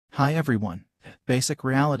Hi everyone. Basic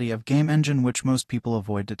reality of game engine which most people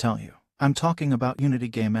avoid to tell you. I'm talking about Unity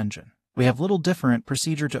game engine. We have little different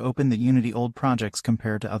procedure to open the Unity old projects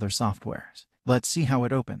compared to other softwares. Let's see how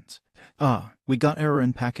it opens. We got error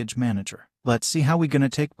in package manager. Let's see how we gonna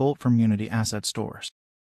take Bolt from Unity asset stores.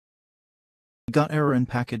 We got error in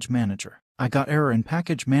package manager. I got error in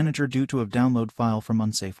package manager due to a download file from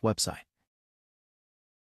unsafe website.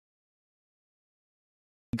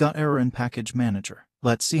 We got error in package manager.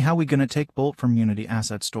 Let's see how we gonna take Bolt from Unity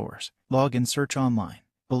asset stores. Log in search online.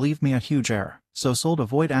 Believe me, a huge error. So sold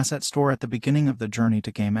avoid asset store at the beginning of the journey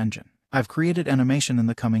to game engine. I've created animation in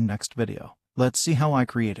the coming next video. Let's see how I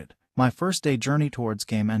created my first day journey towards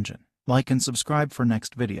game engine. Like and subscribe for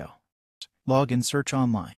next video. Log in search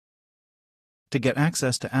online. To get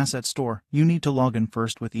access to asset store, you need to log in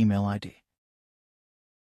first with email ID.